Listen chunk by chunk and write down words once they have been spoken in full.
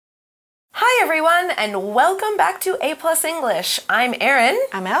Hi everyone, and welcome back to A+ English. I'm Erin.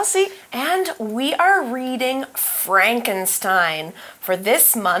 I'm Elsie. And we are reading Frankenstein for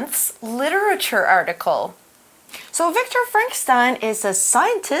this month's literature article. So Victor Frankenstein is a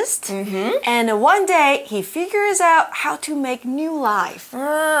scientist, and one day he figures out how to make new life.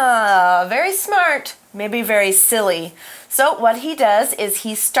 Ah, very smart, maybe very silly. So what he does is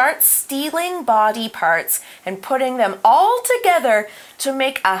he starts stealing body parts and putting them all together to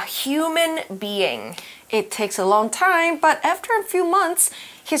make a human being. It takes a long time, but after a few months,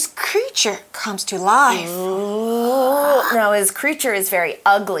 his creature comes to life. Ooh. Now his creature is very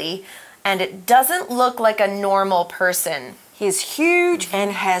ugly, and it doesn't look like a normal person. He's huge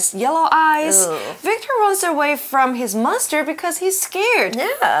and has yellow eyes. Ooh. Victor runs away from his monster because he's scared.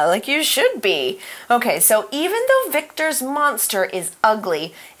 Yeah, like you should be. Okay, so even though Victor's monster is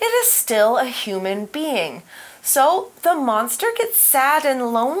ugly, it is still a human being. So the monster gets sad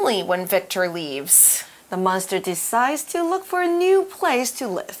and lonely when Victor leaves. The monster decides to look for a new place to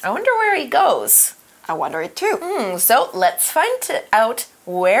live. I wonder where he goes. I wonder it too. So let's find out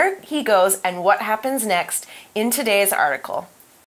where he goes and what happens next in today's article.